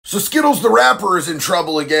So Skittles the rapper is in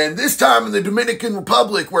trouble again, this time in the Dominican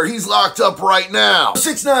Republic where he's locked up right now.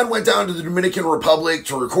 6ix9ine went down to the Dominican Republic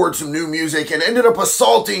to record some new music and ended up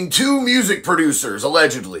assaulting 2 music producers,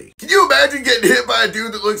 allegedly. Can you imagine getting hit by a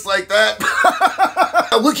dude that looks like that?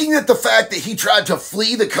 Looking at the fact that he tried to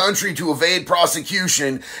flee the country to evade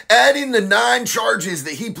prosecution, add in the 9 charges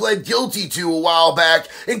that he pled guilty to a while back,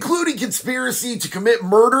 including conspiracy to commit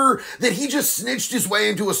murder that he just snitched his way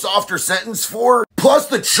into a softer sentence for, plus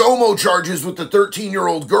the chomo charges with the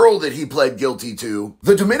 13-year-old girl that he pled guilty to,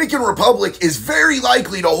 the Dominican Republic is very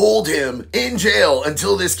likely to hold him in jail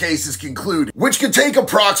until this case is concluded, which could take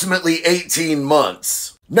approximately 18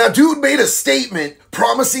 months. Now, dude made a statement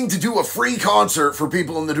promising to do a free concert for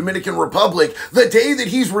people in the Dominican Republic the day that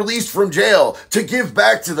he's released from jail to give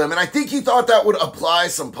back to them, and I think he thought that would apply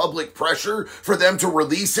some public pressure for them to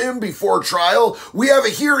release him before trial. We have a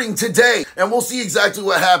hearing today, and we'll see exactly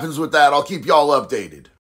what happens with that. I'll keep y'all updated.